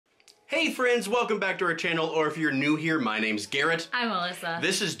Hey friends, welcome back to our channel, or if you're new here, my name's Garrett. I'm Melissa.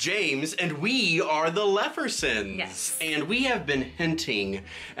 This is James, and we are the Leffersons. Yes. And we have been hinting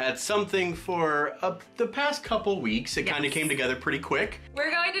at something for the past couple weeks. It kind of came together pretty quick.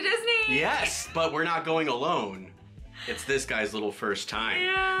 We're going to Disney! Yes, but we're not going alone. It's this guy's little first time.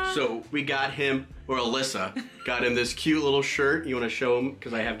 Yeah. So we got him, or Alyssa, got him this cute little shirt. You want to show him?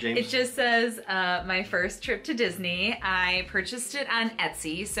 Because I have James. It just says, my first trip to Disney. I purchased it on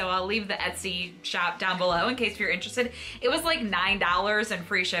Etsy, so I'll leave the Etsy shop down below in case you're interested. It was like $9 and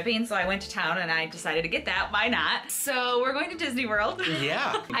free shipping, so I went to town and I decided to get that. Why not? So we're going to Disney World.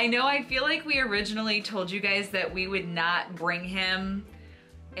 Yeah. I feel like we originally told you guys that we would not bring him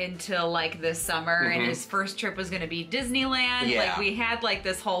until like this summer, and his first trip was gonna be Disneyland. Yeah. Like we had like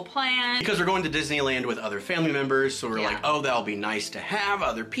this whole plan. Because we're going to Disneyland with other family members, so we're like, oh, that'll be nice to have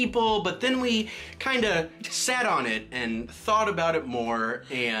other people. But then we kind of sat on it and thought about it more,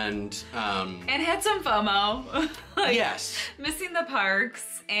 and had some FOMO. Like, yes, missing the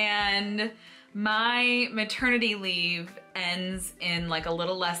parks. And my maternity leave ends in like a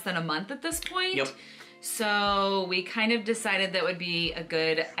little less than a month at this point. Yep. So we kind of decided that would be a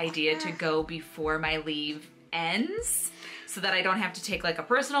good idea to go before my leave ends, so that I don't have to take like a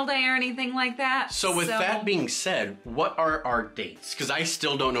personal day or anything like that. So with that being said, what are our dates? Because I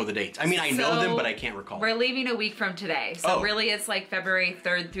still don't know the dates. I mean, I know them, but I can't recall. We're leaving a week from today. So really it's like February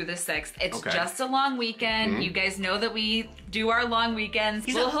 3rd through the 6th. It's just a long weekend. You guys know that we do our long weekends.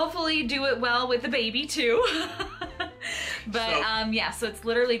 We'll hopefully do it well with the baby too. But yeah, so it's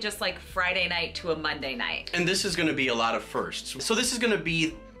literally just like Friday night to a Monday night. And this is gonna be a lot of firsts. So this is gonna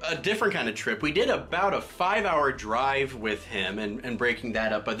be a different kind of trip. We did about a 5-hour drive with him and breaking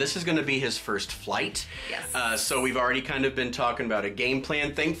that up, but this is gonna be his first flight. Yes. So we've already kind of been talking about a game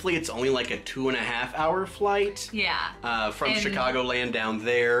plan. Thankfully, it's only like a 2.5-hour flight. Yeah. From Chicagoland down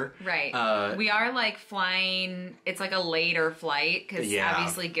there. Right. We are like flying, it's like a later flight, because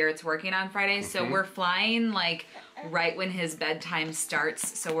obviously Garrett's working on Fridays, so we're flying like right when his bedtime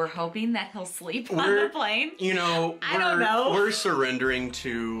starts, so we're hoping that he'll sleep on the plane. You know, I don't know. We're surrendering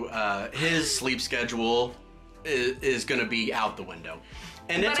to his sleep schedule is going to be out the window.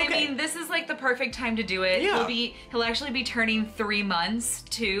 And but it's okay. I mean, this is like the perfect time to do it. Yeah. He'll actually be turning 3 months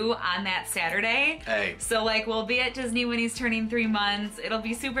too on that Saturday. Hey. So like we'll be at Disney when he's turning 3 months. It'll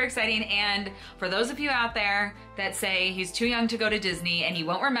be super exciting. And for those of you out there that say he's too young to go to Disney and he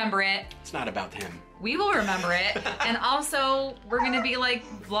won't remember it, it's not about him. we will remember it. And also we're gonna be like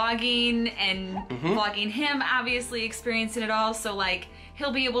vlogging and vlogging him obviously experiencing it all. So like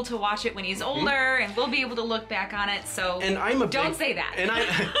he'll be able to watch it when he's older, and we'll be able to look back on it. So don't say that.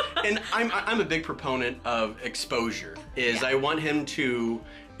 And I'm a big proponent of exposure. I want him to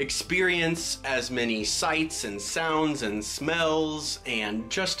experience as many sights and sounds and smells and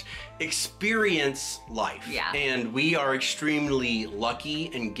just experience life. Yeah. And we are extremely lucky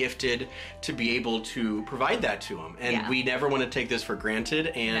and gifted to be able to provide that to him. And we never want to take this for granted.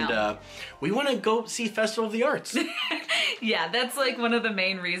 And we want to go see Festival of the Arts. Yeah, that's like one of the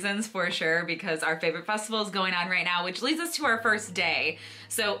main reasons for sure, because our favorite festival is going on right now, which leads us to our first day.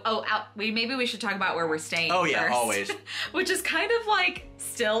 So, maybe we should talk about where we're staying Oh yeah, first. always. Which is kind of like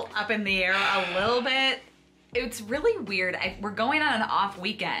still up in the air a little bit. It's really weird. We're going on an off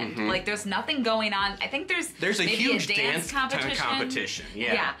weekend. Like there's nothing going on. I think there's a maybe huge a dance competition.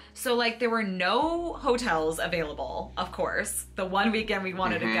 Yeah. Yeah. So like there were no hotels available, of course, the one weekend we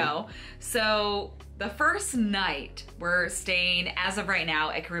wanted to go. So the first night we're staying, as of right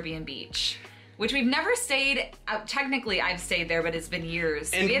now, at Caribbean Beach, which we've never stayed. Technically, I've stayed there, but it's been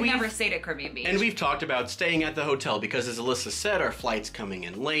years. And we've never stayed at Caribbean Beach. And we've talked about staying at the hotel because, as Alyssa said, our flight's coming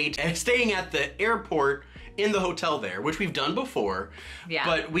in late. And staying at the airport in the hotel there, which we've done before. Yeah.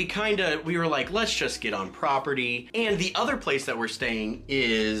 But we were like, let's just get on property. And the other place that we're staying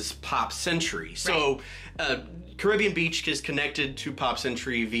is Pop Century. So, Caribbean Beach is connected to Pop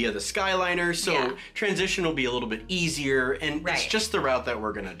Century via the Skyliner, so transition will be a little bit easier, and it's just the route that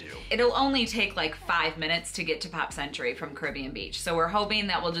we're gonna do. It'll only take like 5 minutes to get to Pop Century from Caribbean Beach, so we're hoping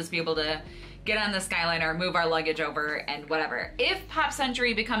that we'll just be able to get on the Skyliner, move our luggage over, and whatever. If Pop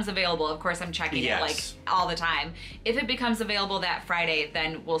Century becomes available, of course I'm checking it like all the time. If it becomes available that Friday,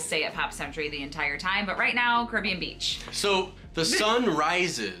 then we'll stay at Pop Century the entire time, but right now, Caribbean Beach. So the sun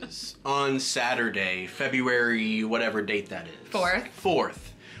rises on Saturday, February, whatever date that is. 4th.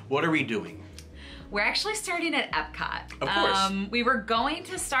 What are we doing? We're actually starting at Epcot. Of course. We were going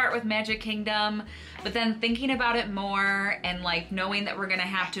to start with Magic Kingdom, but then thinking about it more and like knowing that we're gonna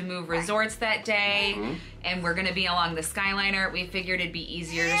have to move resorts that day and we're gonna be along the Skyliner, we figured it'd be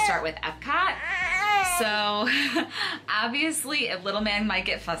easier to start with Epcot. So, obviously, if little man might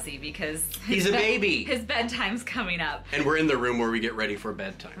get fussy because he's a baby. His bedtime's coming up. And we're in the room where we get ready for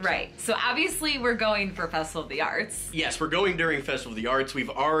bedtime. Right. So, obviously, we're going for Festival of the Arts. Yes, we're going during Festival of the Arts. We've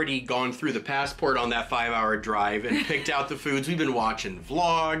already gone through the passport on that 5-hour drive and picked out the foods. We've been watching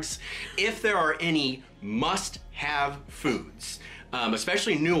vlogs. If there are any must-have foods,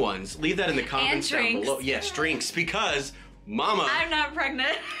 especially new ones, leave that in the comments down below. Yes, drinks, because Mama... I'm not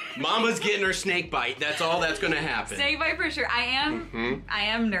pregnant. Mama's getting her snake bite. That's all that's going to happen. Snake bite for sure. I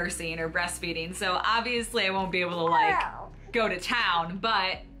am nursing or breastfeeding, so obviously I won't be able to, like, go to town,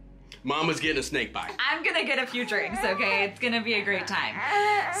 but... Mama's getting a snake bite. I'm gonna get a few drinks, okay? It's gonna be a great time.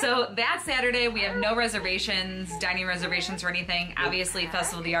 So that Saturday, we have no reservations, dining reservations or anything. Obviously,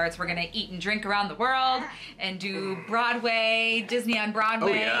 Festival of the Arts, we're gonna eat and drink around the world and do Broadway, Disney on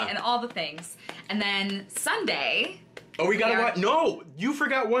Broadway, and all the things. And then Sunday... Oh, we gotta watch. No, you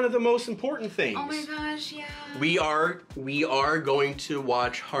forgot one of the most important things. Oh my gosh, yeah. We are going to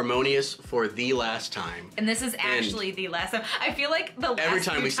watch Harmonious for the last time. And this is actually the last time. I feel like the last every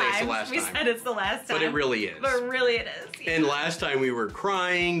time we say it's the last time. We said it's the last time. But it really is. But really it is. Yeah. And last time we were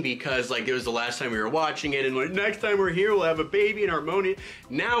crying because like it was the last time we were watching it, and like next time we're here we'll have a baby and Harmonious.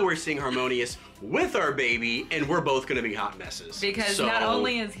 Now we're seeing Harmonious with our baby, and we're both going to be hot messes. Because not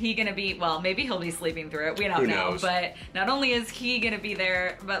only is he going to be, well, maybe he'll be sleeping through it, we don't know, but not only is he going to be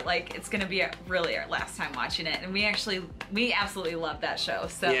there, but like it's going to be really our last time watching it, and we absolutely love that show.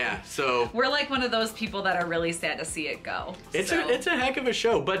 So yeah, so we're like one of those people that are really sad to see it go. It's a heck of a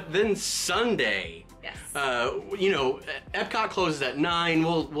show. But then Sunday, yes, you know, Epcot closes at 9.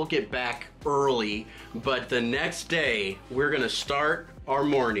 We'll get back early, but the next day we're going to start our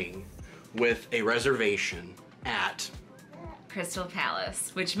morning with a reservation at Crystal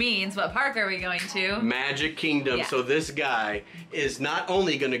Palace, which means what park are we going to? Magic Kingdom. Yeah. So this guy is not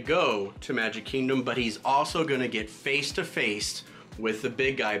only going to go to Magic Kingdom, but he's also going to get face to face with the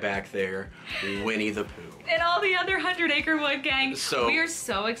big guy back there, Winnie the Pooh. And all the other 100-Acre Wood gang. So we are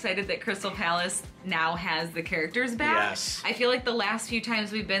so excited that Crystal Palace now has the characters back. Yes. I feel like the last few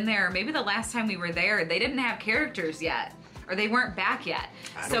times we've been there, or maybe the last time we were there, they didn't have characters yet. Or they weren't back yet.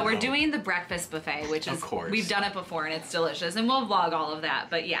 So we're doing the breakfast buffet, which is, we've done it before and it's delicious. And we'll vlog all of that,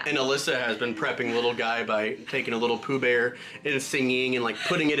 but yeah. And Alyssa has been prepping little guy by taking a little Pooh Bear and singing and like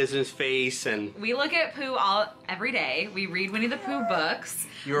putting it in his face. And we look at Pooh every day. We read Winnie the Pooh books.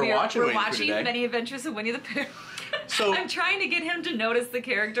 We're watching Many Adventures of Winnie the Pooh. So I'm trying to get him to notice the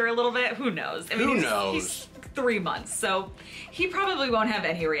character a little bit. Who knows? I mean, who knows? He's 3 months, so he probably won't have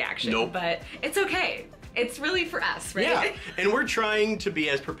any reaction. Nope. But it's okay. It's really for us, right? Yeah, and we're trying to be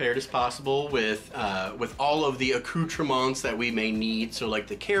as prepared as possible with all of the accoutrements that we may need. So like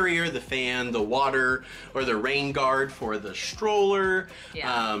the carrier, the fan, the water, or the rain guard for the stroller.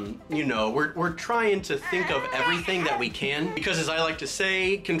 Yeah. You know, we're trying to think of everything that we can, because as I like to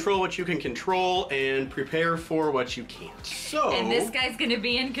say, control what you can control and prepare for what you can't. So. And this guy's gonna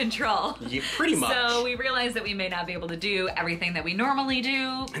be in control. Yeah, pretty much. So we realize that we may not be able to do everything that we normally do.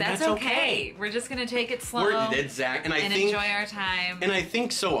 And that's okay. We're just gonna take it slow. Exactly. And enjoy our time. And I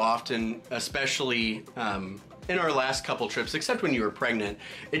think so often, especially in our last couple trips, except when you were pregnant,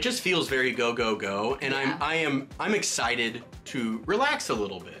 it just feels very go, go, go. And yeah. I'm excited to relax a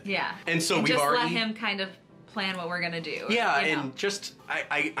little bit. Yeah. And so we've just let him kind of plan what we're gonna do. Yeah, you know? and just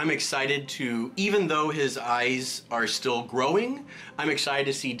I'm excited to, even though his eyes are still growing, I'm excited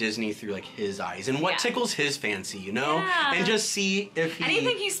to see Disney through like his eyes and what tickles his fancy, you know? Yeah. And just see if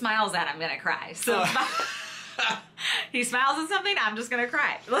anything he smiles at, I'm gonna cry. So he smiles at something, I'm just gonna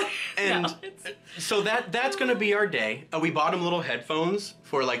cry. And so that's gonna be our day. We bought him little headphones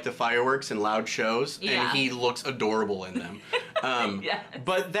for like the fireworks and loud shows, and he looks adorable in them. Yes.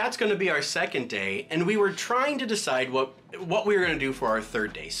 But that's gonna be our second day, and we were trying to decide what we were gonna do for our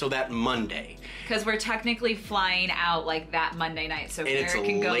third day, so that Monday. Because we're technically flying out like that Monday night, so Eric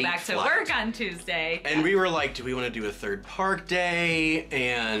can go back to work on Tuesday. And we were like, do we want to do a third park day?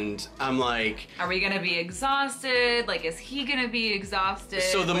 And I'm like, are we gonna be exhausted? Like, is he gonna be exhausted?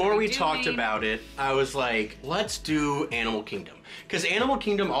 So the more we talked about it, I was like, let's do Animal Kingdom. Because Animal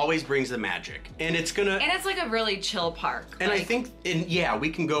Kingdom always brings the magic, and it's like a really chill park. And I think, we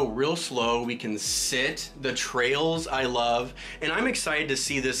can go real slow. We can sit. The trails I love, and I'm excited to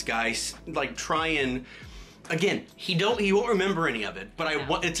see this guy like try and. Again, he won't remember any of it, but I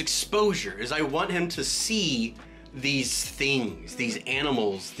want it's exposure. I want him to see these things, these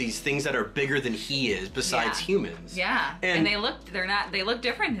animals, these things that are bigger than he is besides humans. Yeah. And they look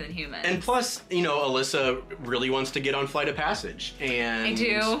different than humans. And plus, you know, Alyssa really wants to get on Flight of Passage. And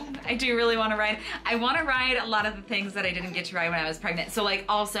I do really want to ride. I want to ride a lot of the things that I didn't get to ride when I was pregnant. So like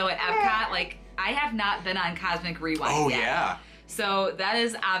also at Epcot, like I have not been on Cosmic Rewind Oh, yet. yeah. So that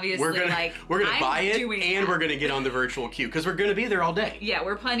is obviously We're gonna I'm buy it, doing and that. we're gonna get on the virtual queue because we're gonna be there all day. Yeah,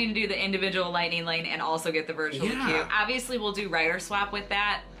 we're planning to do the individual lightning lane and also get the virtual queue. Obviously, we'll do rider swap with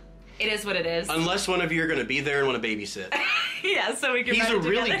that. It is what it is. Unless one of you are gonna be there and want to babysit. Yeah, so we can. He's ride a it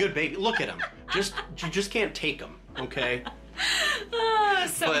really together. good baby. Look at him. You just can't take him. Okay.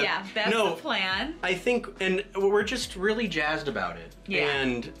 So yeah, that's the plan. I think, and we're just really jazzed about it. Yeah.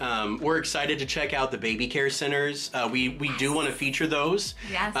 And we're excited to check out the baby care centers. We do want to feature those.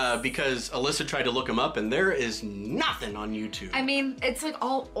 Yes. Because Alyssa tried to look them up, and there is nothing on YouTube. I mean, it's like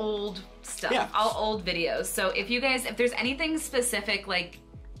all old stuff, Yeah. all old videos. So if there's anything specific like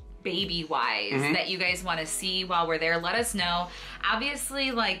baby wise that you guys want to see while we're there, let us know. Obviously,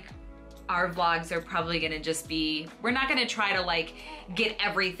 like, our vlogs are probably going to just be, we're not going to try to like get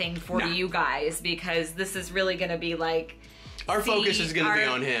everything for you guys, because this is really going to be like, our focus is going to be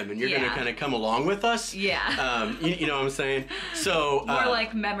on him, and you're going to kind of come along with us. Yeah. You know what I'm saying? So more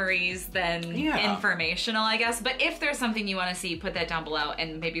like memories than Yeah. informational, I guess. But if there's something you want to see, put that down below,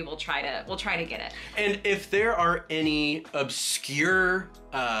 and maybe we'll try to get it. And if there are any obscure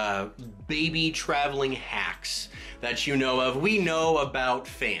baby traveling hacks that you know of, we know about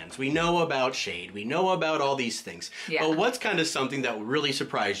fans, we know about shade, we know about all these things. Yeah. But what's kind of something that really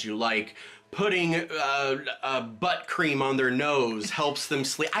surprised you, like putting butt cream on their nose helps them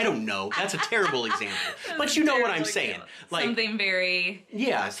sleep? I don't know. That's a terrible example. But you know what I'm saying. Like, something very...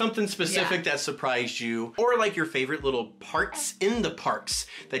 Yeah, something specific that surprised you. Or like your favorite little parts in the parks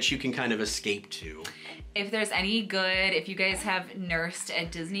that you can kind of escape to. If there's any good, if you guys have nursed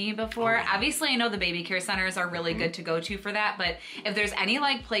at Disney before, obviously I know the baby care centers are really good to go to for that, but if there's any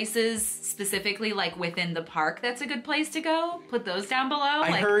like places specifically like within the park that's a good place to go, put those down below.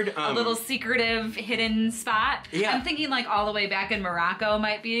 I heard a little secretive hidden spot. Yeah. I'm thinking like all the way back in Morocco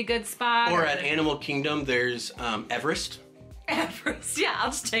might be a good spot. Or at Animal Kingdom, there's Everest. Everest. Yeah,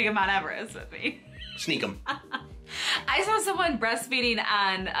 I'll just take them on Everest with me. Sneak them. I saw someone breastfeeding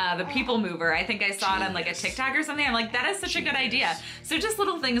on the People Mover. I think I saw it on like a TikTok or something. I'm like, that is such a good idea. So just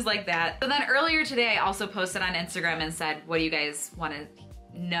little things like that. But then earlier today, I also posted on Instagram and said, what do you guys want to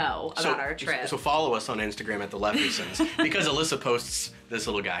know about our trip? So follow us on Instagram at the Leffersons, because Alyssa posts this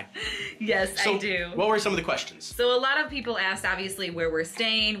little guy. Yes, So I do. what were some of the questions? So a lot of people asked, obviously, where we're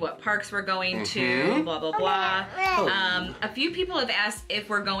staying, what parks we're going to, blah, blah, blah. A few people have asked if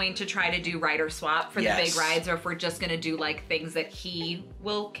we're going to try to do rider swap for the big rides, or if we're just going to do like things that he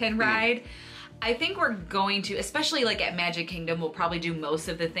can ride. I think we're going to, especially like at Magic Kingdom, we'll probably do most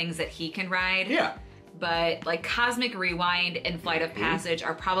of the things that he can ride. Yeah. But like Cosmic Rewind and Flight of Passage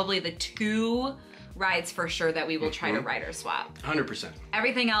are probably the two rides for sure that we will try to rider swap. 100%.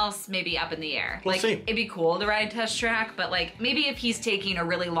 Everything else maybe up in the air. We'll see. It'd be cool to ride Test Track, but like maybe if he's taking a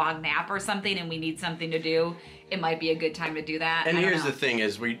really long nap or something and we need something to do, it might be a good time to do that. And here's the thing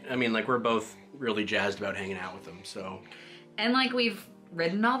is, we're both really jazzed about hanging out with him, so. And like we've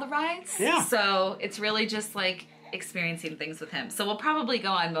ridden all the rides. Yeah. So it's really just like experiencing things with him. So we'll probably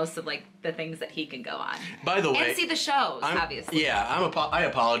go on most of like the things that he can go on. By the way, and see the shows, obviously. Yeah, I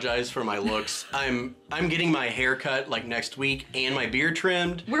apologize for my looks. I'm getting my hair cut like next week and my beard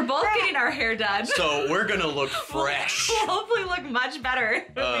trimmed. We're both getting our hair done. So we're gonna look fresh. We'll hopefully look much better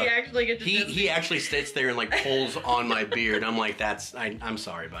when we actually get to He actually sits there and like pulls on my beard. I'm like, I'm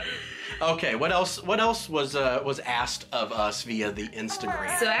sorry, buddy. Okay, what else was asked of us via the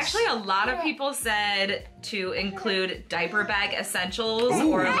Instagram? So actually a lot of people said to include diaper bag essentials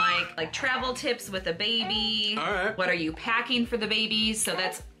or like travel tips with a baby. All right. What are you packing for the baby? So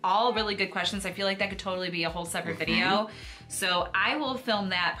that's all really good questions. I feel like that could totally be a whole separate video. So I will film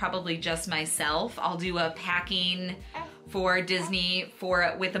that probably just myself. I'll do a packing for Disney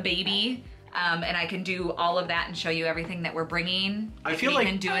with a baby. And I can do all of that and show you everything that we're bringing. I feel like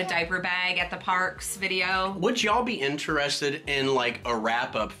even do a diaper bag at the parks video. Would y'all be interested in like a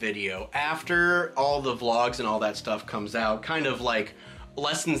wrap-up video after all the vlogs and all that stuff comes out? Kind of like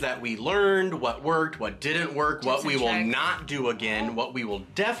lessons that we learned, what worked, what didn't work, what we will not do again, what we will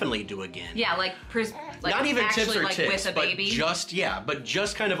definitely do again. Yeah, like not even actually, tips or like, tips, with a baby. but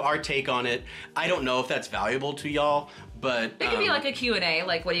just kind of our take on it. I don't know if that's valuable to y'all, but it could be like a Q&A,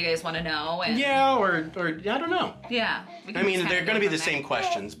 like what do you guys want to know? And yeah, or I don't know. Yeah. I mean, they're going to be the same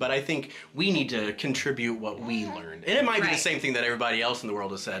questions, but I think we need to contribute what we learned. And it might be the same thing that everybody else in the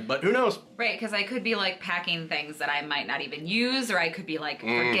world has said, but who knows? Right, because I could be like packing things that I might not even use, or I could be like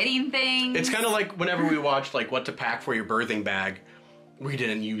forgetting things. It's kind of like whenever we watched like what to pack for your birthing bag, we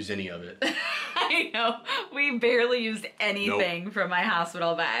didn't use any of it. I know. We barely used anything from my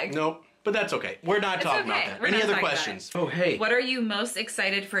hospital bag. Nope. But that's okay. We're not talking about that. Any other questions? Oh, hey. What are you most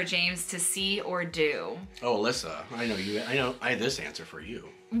excited for James to see or do? Oh, Alyssa, I know I have this answer for you.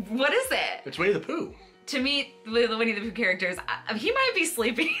 What is it? It's Winnie the Pooh. To meet the Winnie the Pooh characters, he might be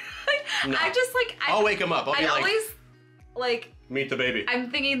sleeping. No. I'll wake him up. I'll be like, meet the baby.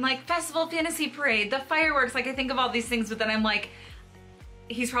 I'm thinking like Festival Fantasy Parade, the fireworks. Like I think of all these things, but then I'm like,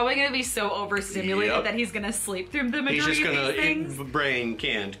 he's probably going to be so overstimulated that he's going to sleep through the majority of these things. He's just going to, brain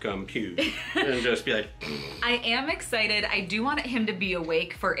can't compute. And just be like... I am excited. I do want him to be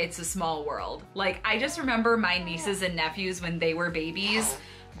awake for It's a Small World. Like, I just remember my nieces and nephews when they were babies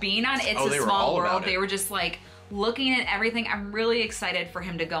being on It's a Small World. They were just like looking at everything. I'm really excited for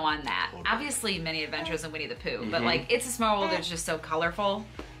him to go on that. Obviously, Many Adventures in Winnie the Pooh, but like It's a Small World is just so colorful.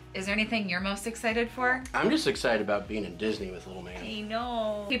 Is there anything you're most excited for? I'm just excited about being in Disney with little man. I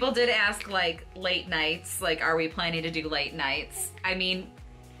know. People did ask like late nights, like are we planning to do late nights? I mean,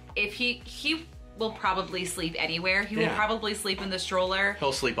 if he will probably sleep anywhere. He will probably sleep in the stroller.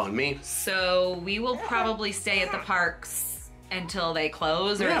 He'll sleep on me. So we will probably stay at the parks until they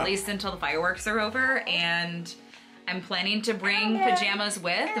close, or at least until the fireworks are over. And I'm planning to bring pajamas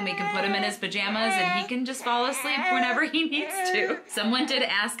with, and we can put him in his pajamas and he can just fall asleep whenever he needs to. Someone did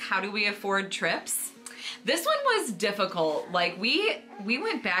ask, how do we afford trips? This one was difficult. Like we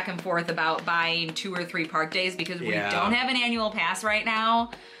went back and forth about buying 2 or 3 park days because we don't have an annual pass right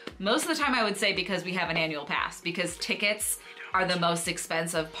now. Most of the time I would say because we have an annual pass, because tickets are the most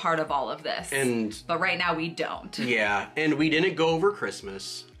expensive part of all of this. But right now we don't. Yeah, and we didn't go over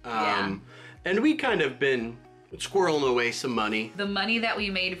Christmas. And we kind of been squirreling away some money. The money that we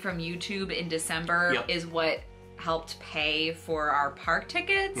made from YouTube in December is what helped pay for our park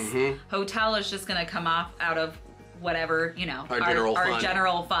tickets. Hotel is just gonna come off out of whatever, you know, our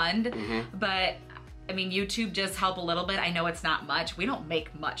general fund. But I mean, YouTube just help a little bit. I know it's not much. We don't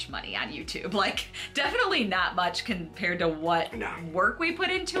make much money on YouTube. Like, definitely not much compared to what work we put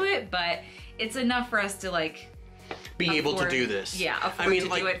into it, but it's enough for us to like be able to do this. Yeah, afford to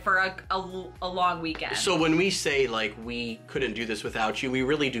do it for a long weekend. So when we say like we couldn't do this without you, we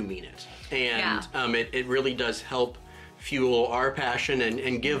really do mean it. And it really does help fuel our passion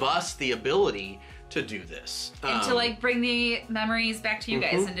and give us the ability to do this. And to like bring the memories back to you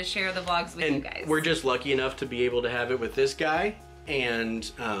guys and to share the vlogs with you guys. We're just lucky enough to be able to have it with this guy, and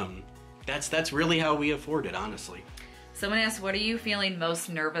that's really how we afford it, honestly. Someone asked, what are you feeling most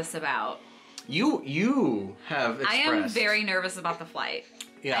nervous about? You have expressed. I am very nervous about the flight.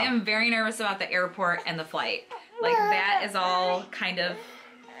 Yeah. I am very nervous about the airport and the flight. Like that is all kind of,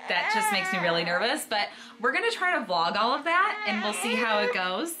 that just makes me really nervous, but we're gonna try to vlog all of that and we'll see how it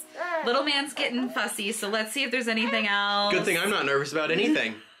goes. Little man's getting fussy, so let's see if there's anything else. Good thing I'm not nervous about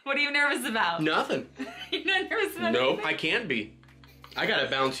anything. What are you nervous about? Nothing. You're not nervous about anything? Nope, I can't be. I gotta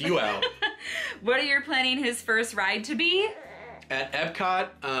bounce you out. What are you planning his first ride to be? At Epcot,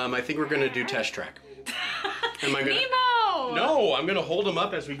 I think we're gonna do Test Track. Nemo! No, I'm gonna hold him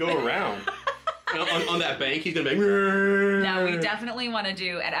up as we go around. on that bank, he's gonna be. No, we definitely want to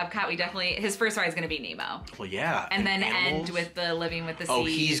do at Epcot. His first ride is gonna be Nemo. Well, yeah. And then animals. End with the Living with the Seas. Oh,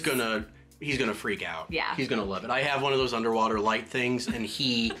 he's gonna freak out. Yeah. He's gonna love it. I have one of those underwater light things, and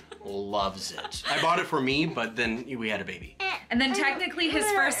he loves it. I bought it for me, but then we had a baby. And then technically, his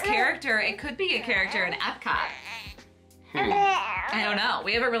first character, it could be a character in Epcot. I don't know.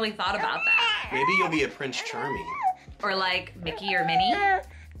 We haven't really thought about that. Maybe you'll be a Prince Charming. Or like Mickey or Minnie.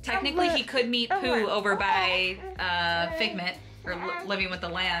 Technically, he could meet Pooh over by Figment, or Living with the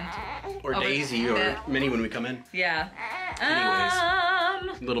Land. Or Daisy, or Minnie when we come in. Yeah.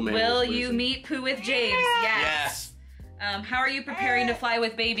 Anyways, little man. Will you meet Pooh with James? Yes. How are you preparing to fly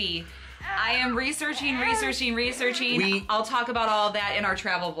with baby? I am researching. I'll talk about all that in our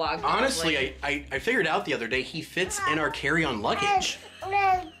travel vlog. Probably. Honestly, I figured out the other day he fits in our carry-on luggage.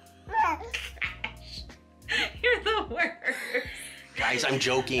 You're the worst. Guys, I'm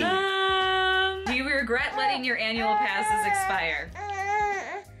joking. Do you regret letting your annual passes expire?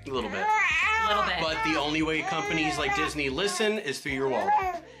 A little bit. A little bit. But the only way companies like Disney listen is through your wallet.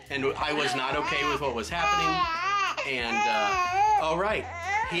 And I was not okay with what was happening. And, all right.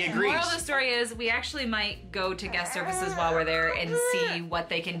 He agrees. Moral of the story is we actually might go to guest services while we're there and see what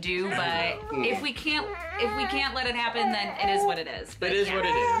they can do, but if we can't let it happen, then it is what it is. But it is what it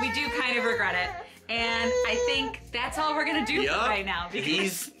is. We do kind of regret it. And I think that's all we're gonna do for right now.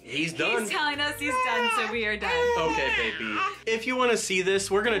 He's done. He's telling us he's done, so we are done. Okay, baby. If you want to see this,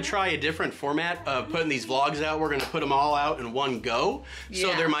 we're gonna try a different format of putting these vlogs out. We're gonna put them all out in one go,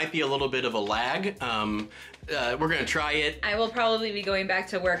 so there might be a little bit of a lag. we're gonna try it. I will probably be going back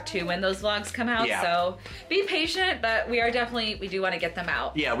to work too when those vlogs come out, Yeah. so be patient, but we do want to get them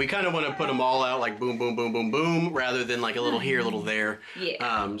out. Yeah, we kind of want to put them all out like boom, boom, boom, boom, boom, rather than like a little here, a little there.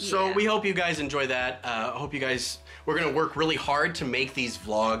 Yeah. So we hope you guys enjoy that. Hope you guys, we're gonna work really hard to make these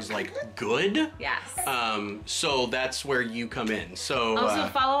vlogs like good. Yes. So that's where you come in. So also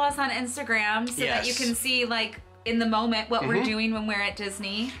follow us on Instagram so that you can see like in the moment what we're doing when we're at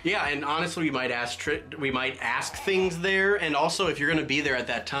Disney. Yeah, and honestly, we might ask things there, and also if you're going to be there at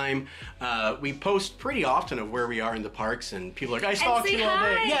that time, we post pretty often of where we are in the parks, and people are like, I stalked you all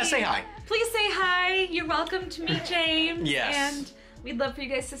day. Yeah, say hi. Please say hi. You're welcome to meet James. Yes. And we'd love for you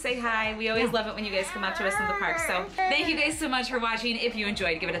guys to say hi. We always love it when you guys come up to us in the park. So thank you guys so much for watching. If you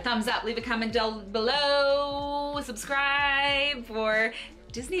enjoyed, give it a thumbs up, leave a comment down below, subscribe for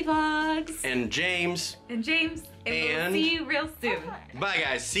Disney vlogs. And James. And we'll see you real soon. Bye,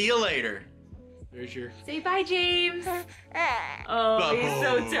 guys. See you later. There's your... Say bye, James. Oh, he's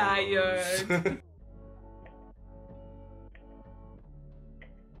so tired.